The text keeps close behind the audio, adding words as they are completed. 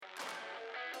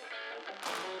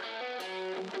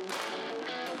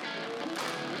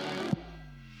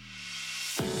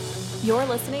You're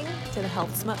listening to the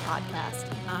Health Smut Podcast.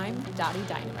 I'm Dottie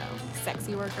Dynamo,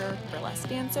 sexy worker, burlesque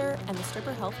dancer, and the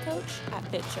stripper health coach at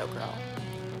Fit Showgirl.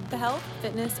 The health,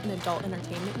 fitness, and adult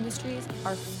entertainment industries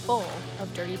are full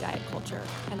of dirty diet culture,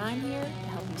 and I'm here to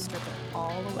help you strip it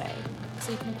all away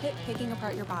so you can quit picking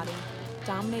apart your body,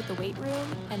 dominate the weight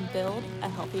room, and build a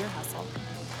healthier hustle.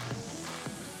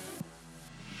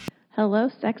 Hello,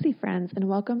 sexy friends, and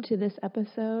welcome to this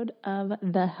episode of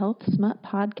the Health Smut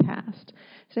Podcast.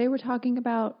 Today we're talking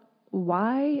about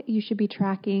why you should be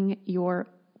tracking your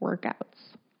workouts.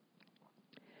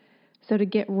 So to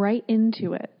get right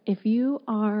into it, if you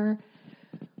are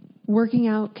working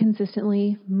out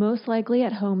consistently, most likely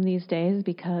at home these days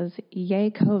because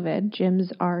yay COVID,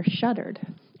 gyms are shuttered,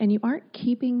 and you aren't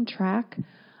keeping track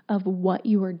of what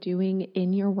you are doing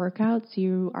in your workouts,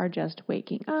 you are just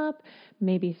waking up,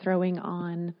 maybe throwing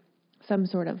on some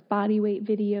sort of body weight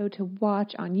video to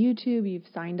watch on YouTube. You've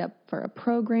signed up for a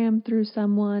program through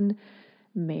someone.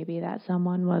 Maybe that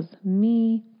someone was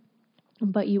me,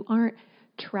 but you aren't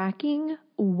tracking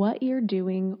what you're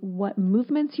doing, what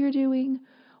movements you're doing,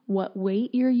 what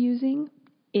weight you're using.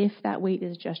 If that weight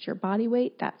is just your body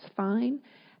weight, that's fine.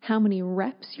 How many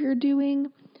reps you're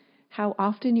doing, how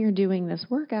often you're doing this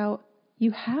workout.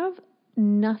 You have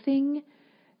nothing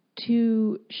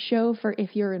to show for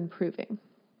if you're improving,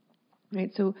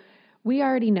 right? So we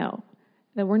already know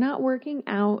that we're not working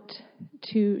out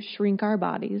to shrink our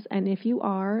bodies. And if you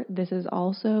are, this is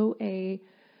also a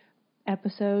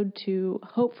episode to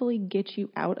hopefully get you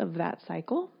out of that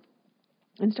cycle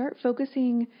and start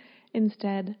focusing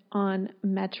instead on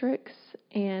metrics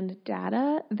and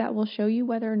data that will show you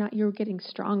whether or not you're getting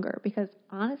stronger. Because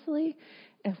honestly,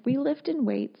 if we lift in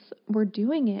weights, we're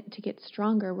doing it to get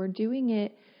stronger. We're doing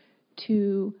it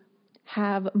to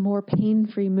have more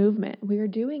pain-free movement. We're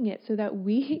doing it so that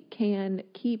we can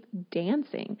keep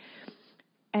dancing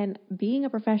and being a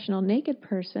professional naked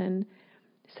person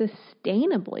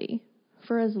sustainably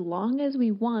for as long as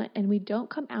we want, and we don't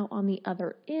come out on the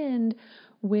other end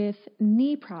with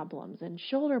knee problems and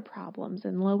shoulder problems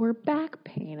and lower back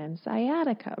pain and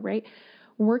sciatica, right?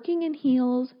 Working in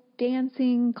heels,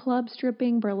 dancing, club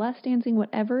stripping, burlesque dancing,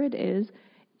 whatever it is,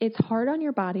 it's hard on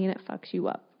your body and it fucks you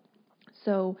up.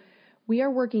 So we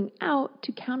are working out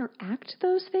to counteract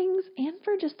those things and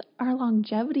for just our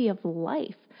longevity of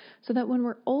life so that when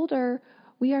we're older,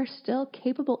 we are still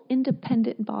capable,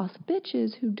 independent boss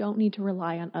bitches who don't need to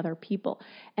rely on other people.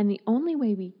 And the only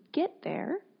way we get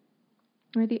there,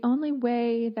 or the only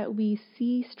way that we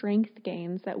see strength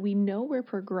gains, that we know we're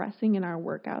progressing in our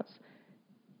workouts,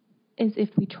 is if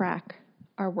we track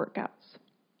our workouts.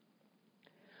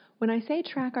 When I say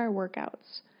track our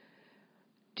workouts,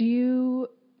 do you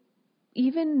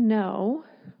even know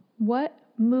what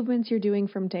movements you're doing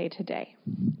from day to day?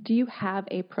 Do you have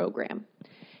a program?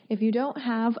 If you don't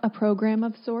have a program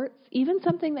of sorts, even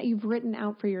something that you've written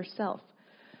out for yourself,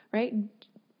 right?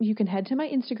 You can head to my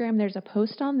Instagram. There's a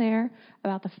post on there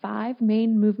about the 5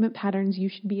 main movement patterns you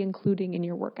should be including in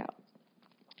your workout.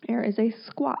 There is a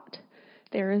squat.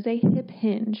 There is a hip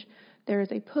hinge. There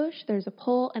is a push, there's a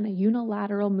pull, and a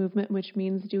unilateral movement, which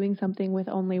means doing something with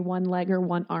only one leg or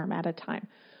one arm at a time.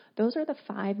 Those are the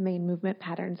 5 main movement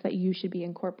patterns that you should be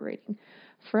incorporating.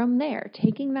 From there,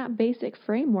 taking that basic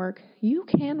framework, you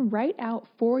can write out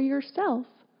for yourself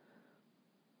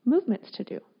movements to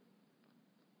do.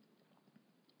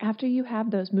 After you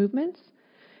have those movements,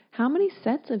 how many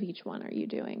sets of each one are you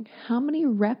doing? How many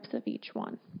reps of each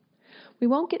one? We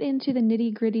won't get into the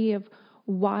nitty-gritty of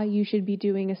why you should be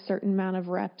doing a certain amount of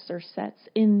reps or sets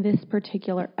in this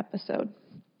particular episode.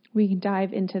 We can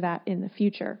dive into that in the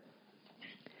future.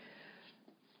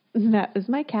 That is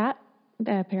my cat.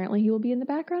 Apparently he will be in the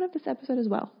background of this episode as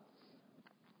well.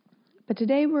 But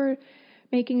today we're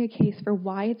making a case for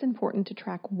why it's important to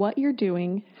track what you're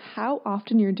doing, how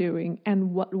often you're doing,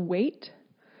 and what weight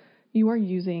you are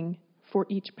using for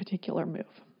each particular move.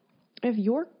 If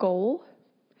your goal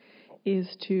is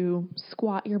to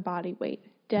squat your body weight,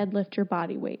 deadlift your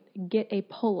body weight, get a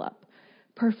pull-up,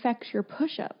 perfect your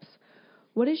push-ups,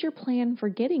 what is your plan for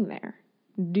getting there?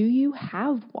 Do you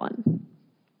have one?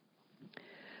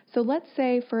 So let's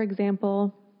say, for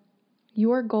example,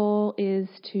 your goal is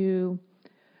to,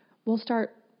 we'll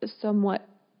start somewhat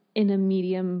in a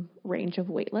medium range of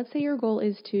weight. Let's say your goal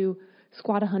is to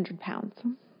squat 100 pounds.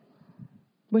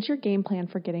 What's your game plan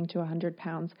for getting to 100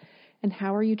 pounds, and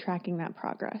how are you tracking that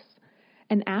progress?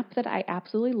 An app that I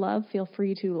absolutely love, feel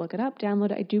free to look it up,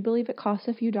 download it. I do believe it costs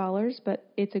a few dollars, but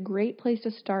it's a great place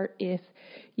to start if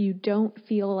you don't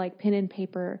feel like pen and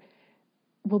paper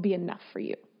will be enough for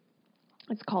you.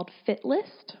 It's called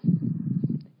FitList,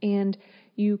 and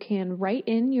you can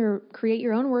create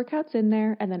your own workouts in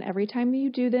there, and then every time you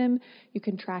do them, you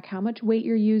can track how much weight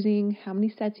you're using, how many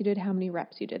sets you did, how many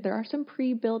reps you did. There are some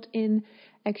pre-built-in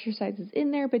exercises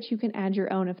in there, but you can add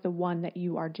your own if the one that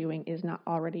you are doing is not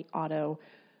already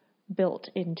auto-built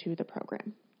into the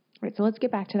program. All right, so let's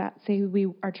get back to that. Say we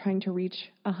are trying to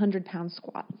reach a 100-pound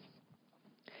squat.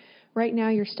 Right now,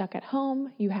 you're stuck at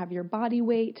home. You have your body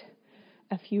weight,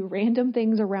 a few random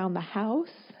things around the house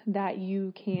that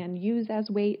you can use as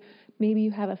weight. Maybe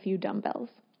you have a few dumbbells.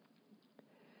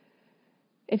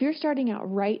 If you're starting out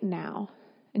right now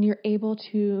and you're able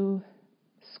to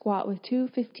squat with two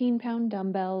 15-pound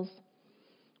dumbbells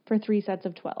for 3 sets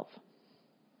of 12,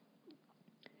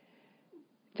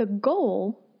 the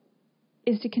goal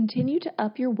is to continue to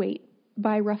up your weight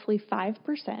by roughly 5%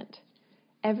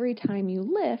 every time you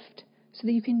lift so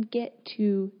that you can get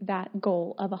to that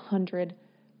goal of 100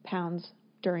 pounds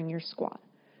during your squat.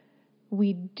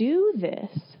 We do this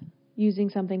using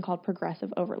something called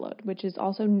progressive overload, which is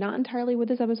also not entirely what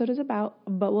this episode is about,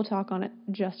 but we'll talk on it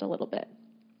just a little bit.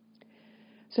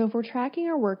 So if we're tracking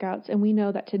our workouts and we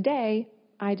know that today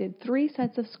I did 3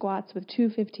 sets of squats with two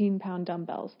 15-pound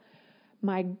dumbbells,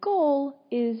 my goal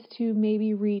is to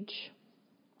maybe reach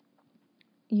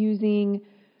using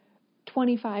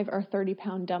 25 or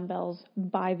 30-pound dumbbells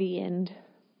by the end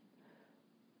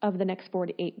of the next 4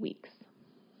 to 8 weeks.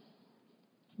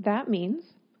 That means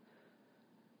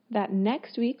that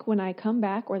next week when I come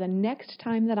back, or the next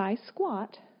time that I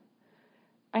squat,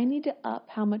 I need to up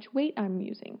how much weight I'm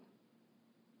using.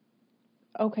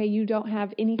 Okay, you don't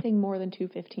have anything more than two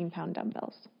 15-pound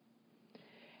dumbbells.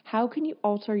 How can you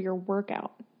alter your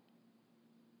workout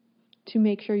to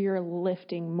make sure you're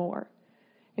lifting more?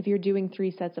 If you're doing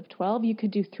 3 sets of 12, you could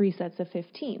do 3 sets of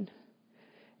 15.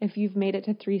 If you've made it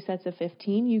to 3 sets of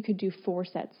 15, you could do 4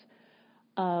 sets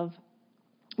of,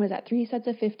 3 sets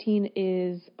of 15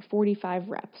 is 45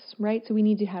 reps, right? So we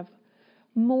need to have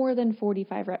more than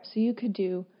 45 reps. So you could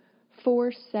do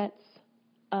 4 sets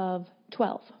of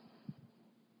 12.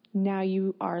 Now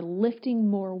you are lifting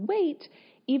more weight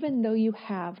even though you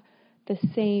have the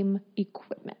same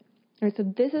equipment. All right, so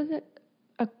this is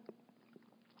a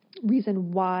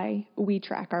reason why we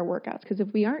track our workouts, because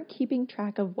if we aren't keeping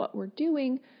track of what we're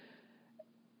doing,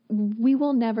 we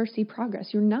will never see progress.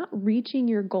 You're not reaching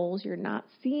your goals. You're not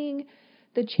seeing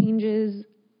the changes,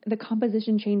 the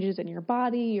composition changes in your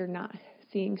body. You're not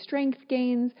seeing strength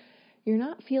gains. You're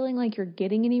not feeling like you're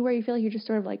getting anywhere. You feel like you're just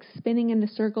sort of like spinning in a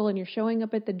circle and you're showing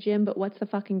up at the gym, but what's the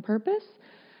fucking purpose?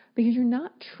 Because you're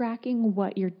not tracking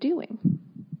what you're doing.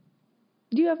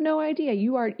 You have no idea.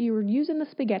 You're using the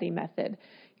spaghetti method.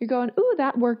 You're going, ooh,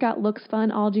 that workout looks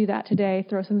fun. I'll do that today.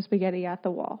 Throw some spaghetti at the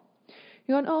wall.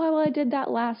 You're going, oh, well, I did that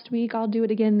last week. I'll do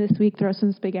it again this week. Throw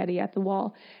some spaghetti at the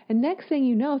wall. And next thing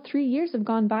you know, 3 years have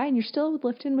gone by and you're still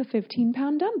lifting with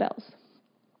 15-pound dumbbells.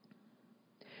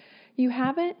 You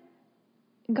haven't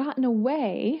gotten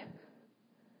away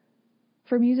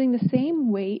from using the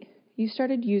same weight you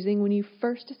started using when you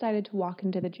first decided to walk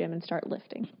into the gym and start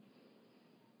lifting.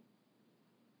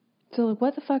 So, like,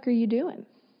 what the fuck are you doing?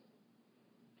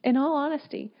 In all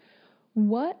honesty,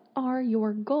 what are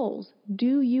your goals?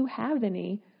 Do you have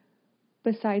any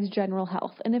besides general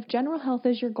health? And if general health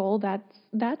is your goal,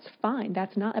 that's fine.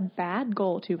 That's not a bad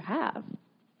goal to have.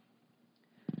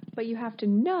 But you have to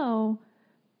know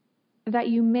that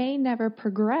you may never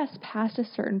progress past a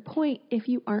certain point if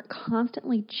you aren't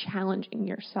constantly challenging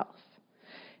yourself.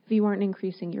 If you aren't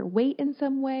increasing your weight in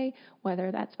some way,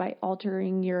 whether that's by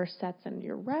altering your sets and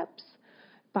your reps,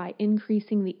 by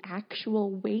increasing the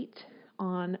actual weight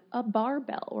on a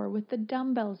barbell or with the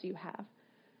dumbbells you have,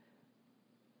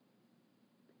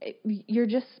 you're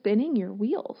just spinning your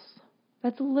wheels.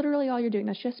 That's literally all you're doing.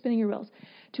 That's just spinning your wheels.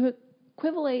 To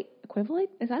equivalate,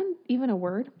 is that even a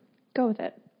word? Go with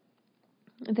it.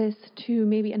 This to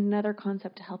maybe another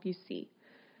concept to help you see.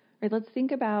 Right, let's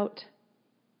think about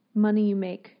money you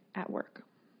make at work.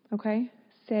 Okay?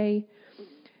 Say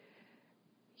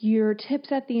your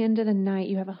tips at the end of the night,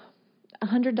 you have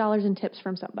 $100 in tips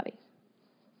from somebody.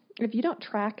 If you don't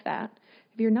track that,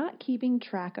 if you're not keeping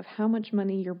track of how much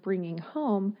money you're bringing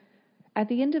home, at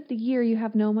the end of the year, you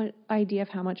have no idea of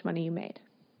how much money you made.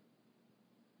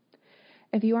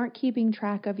 If you aren't keeping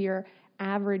track of your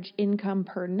average income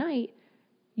per night,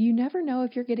 you never know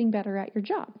if you're getting better at your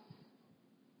job.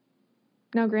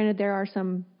 Now, granted, there are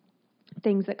some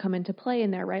things that come into play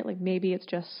in there, right? Like maybe it's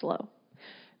just slow.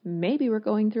 Maybe we're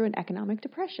going through an economic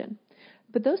depression.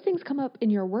 But those things come up in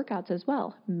your workouts as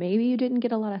well. Maybe you didn't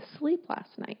get a lot of sleep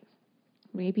last night.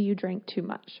 Maybe you drank too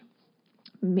much.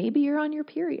 Maybe you're on your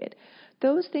period.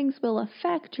 those things will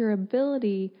affect your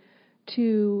ability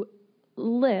to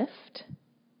lift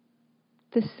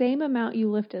the same amount you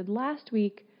lifted last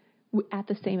week at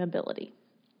the same ability.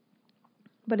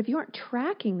 But if you aren't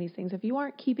tracking these things, if you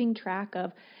aren't keeping track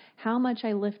of how much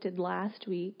I lifted last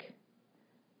week,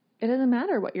 it doesn't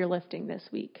matter what you're lifting this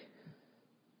week.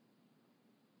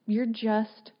 You're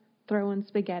just throwing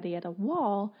spaghetti at a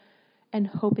wall and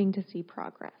hoping to see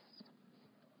progress.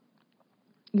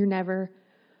 You're never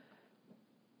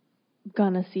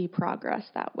gonna see progress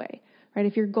that way, right?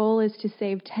 If your goal is to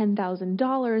save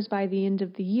 $10,000 by the end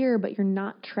of the year, but you're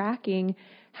not tracking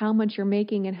how much you're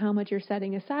making and how much you're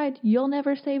setting aside, you'll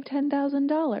never save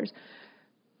 $10,000.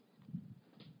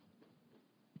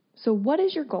 So what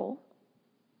is your goal?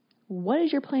 What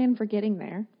is your plan for getting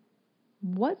there?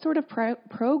 What sort of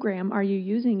program are you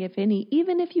using, if any?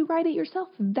 Even if you write it yourself,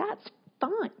 that's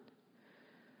fine.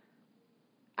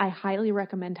 I highly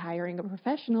recommend hiring a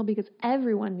professional because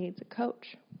everyone needs a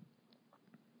coach.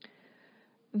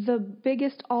 The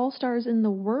biggest all-stars in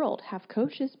the world have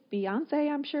coaches. Beyonce,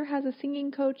 I'm sure, has a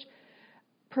singing coach.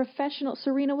 Professional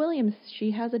Serena Williams,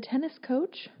 she has a tennis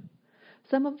coach.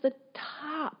 Some of the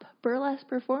top burlesque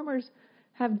performers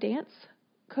have dance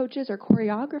coaches or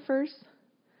choreographers,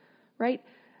 right?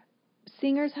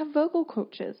 Singers have vocal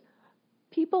coaches.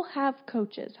 People have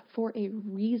coaches for a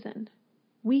reason.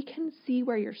 We can see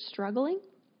where you're struggling.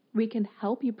 We can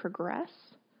help you progress.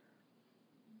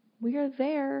 We are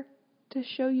there to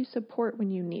show you support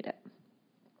when you need it.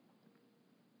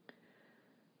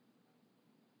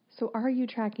 So are you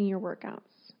tracking your workouts?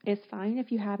 It's fine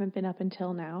if you haven't been up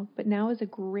until now, but now is a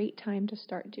great time to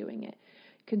start doing it.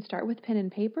 You can start with pen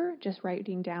and paper, just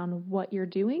writing down what you're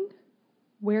doing,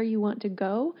 where you want to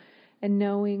go, and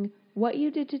knowing what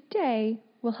you did today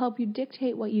will help you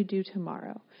dictate what you do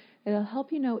tomorrow. It'll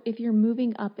help you know if you're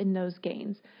moving up in those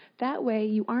gains. That way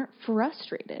you aren't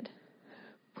frustrated.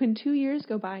 When 2 years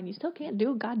go by and you still can't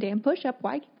do a goddamn push-up,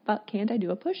 why the fuck can't I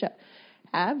do a push-up?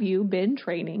 Have you been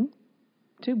training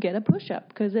to get a push-up?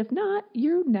 Because if not,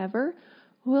 you never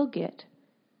will get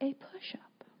a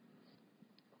push-up.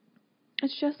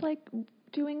 It's just like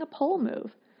doing a pole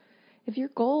move. If your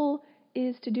goal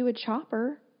is to do a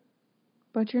chopper,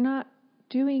 but you're not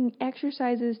doing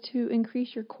exercises to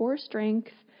increase your core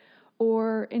strength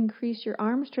or increase your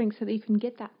arm strength so that you can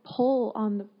get that pull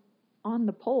on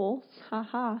the pole,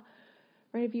 right?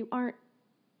 If you aren't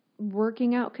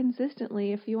working out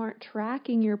consistently, if you aren't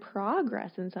tracking your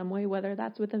progress in some way, whether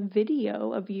that's with a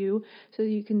video of you so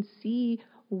you can see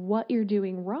what you're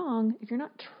doing wrong, if you're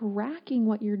not tracking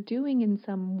what you're doing in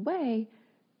some way,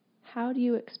 how do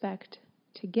you expect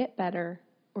to get better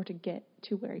or to get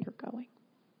to where you're going?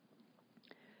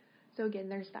 So again,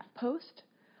 there's that post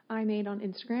I made on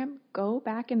Instagram. Go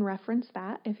back and reference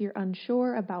that if you're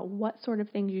unsure about what sort of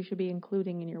things you should be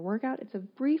including in your workout. It's a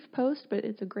brief post, but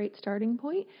it's a great starting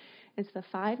point. It's the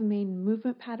 5 main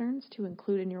movement patterns to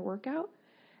include in your workout.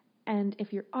 And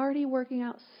if you're already working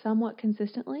out somewhat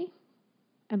consistently,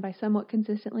 and by somewhat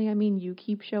consistently, I mean you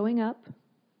keep showing up,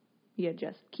 you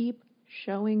just keep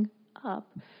showing up.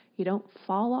 You don't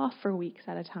fall off for weeks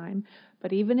at a time.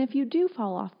 But even if you do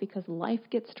fall off because life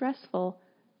gets stressful,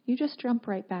 you just jump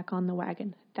right back on the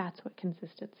wagon. That's what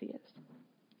consistency is.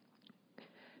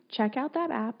 Check out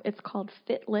that app. It's called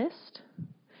FitList.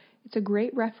 It's a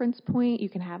great reference point. You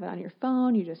can have it on your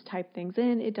phone. You just type things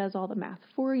in. It does all the math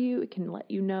for you. It can let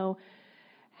you know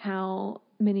how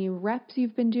many reps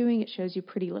you've been doing. It shows you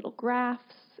pretty little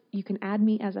graphs. You can add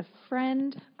me as a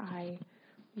friend. Let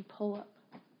me pull up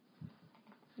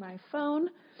my phone.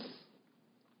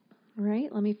 All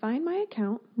right, let me find my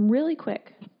account really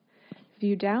quick. If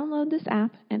you download this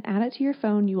app and add it to your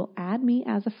phone, you will add me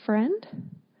as a friend.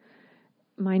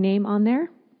 My name on there,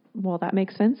 well, that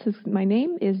makes sense. My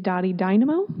name is Dottie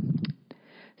Dynamo.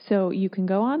 So you can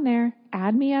go on there,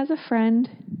 add me as a friend,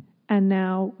 and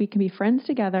now we can be friends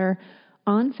together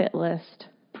on FitList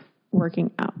working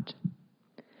out.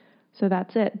 So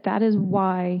that's it. That is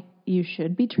why you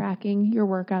should be tracking your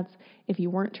workouts. If you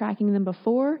weren't tracking them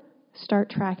before, start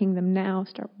tracking them now.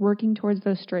 Start working towards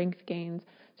those strength gains.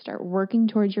 Start working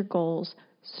towards your goals.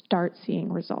 Start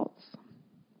seeing results.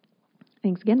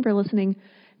 Thanks again for listening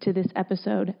to this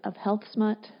episode of Health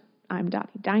Smut. I'm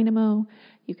Dottie Dynamo.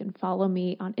 You can follow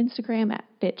me on Instagram at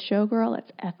FitShowGirl.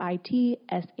 That's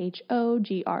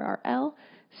FITSHOGRRL.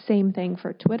 Same thing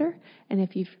for Twitter. And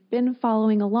if you've been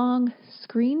following along,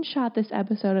 screenshot this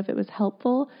episode if it was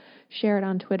helpful. Share it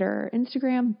on Twitter or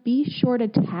Instagram. Be sure to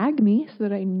tag me so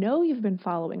that I know you've been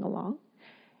following along.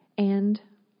 And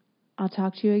I'll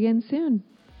talk to you again soon.